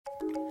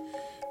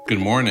Good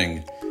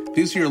morning.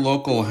 These are your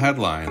local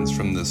headlines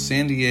from the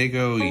San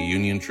Diego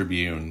Union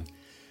Tribune.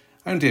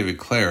 I'm David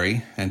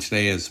Clary, and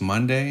today is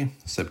Monday,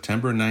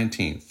 September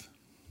 19th.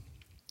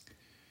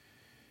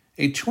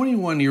 A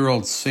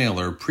 21-year-old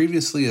sailor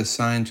previously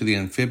assigned to the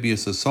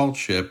amphibious assault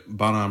ship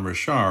Bonhomme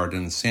Richard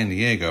in San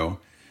Diego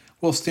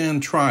will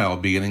stand trial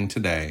beginning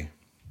today.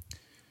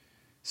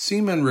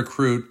 Seaman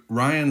recruit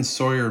Ryan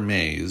Sawyer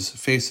Mays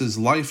faces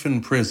life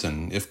in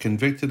prison if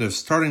convicted of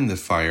starting the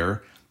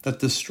fire that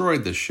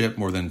destroyed the ship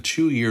more than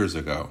 2 years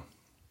ago.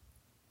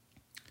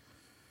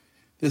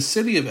 The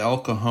city of El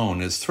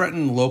Cajon has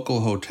threatened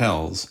local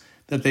hotels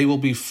that they will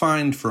be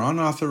fined for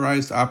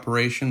unauthorized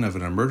operation of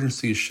an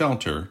emergency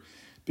shelter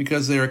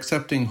because they are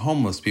accepting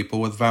homeless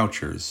people with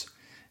vouchers,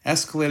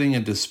 escalating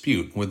a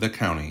dispute with the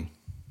county.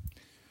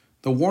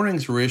 The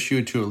warnings were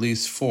issued to at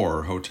least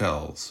 4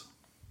 hotels.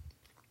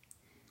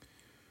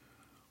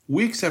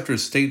 Weeks after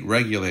state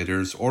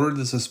regulators ordered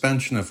the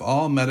suspension of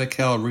all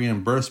Medi-Cal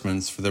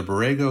reimbursements for the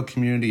Borrego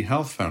Community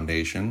Health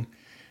Foundation,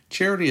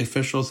 charity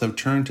officials have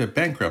turned to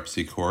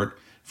bankruptcy court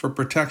for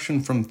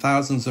protection from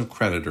thousands of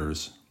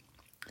creditors.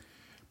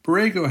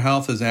 Borrego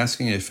Health is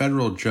asking a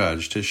federal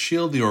judge to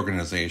shield the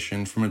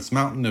organization from its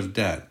mountain of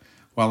debt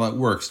while it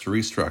works to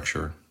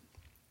restructure.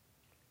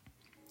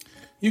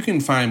 You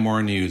can find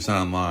more news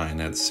online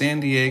at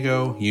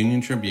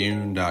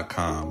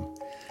SanDiegoUnionTribune.com.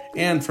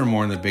 And for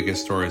more on the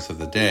biggest stories of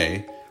the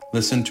day,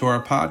 listen to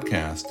our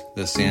podcast,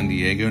 The San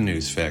Diego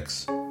News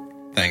Fix.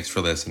 Thanks for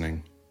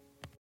listening.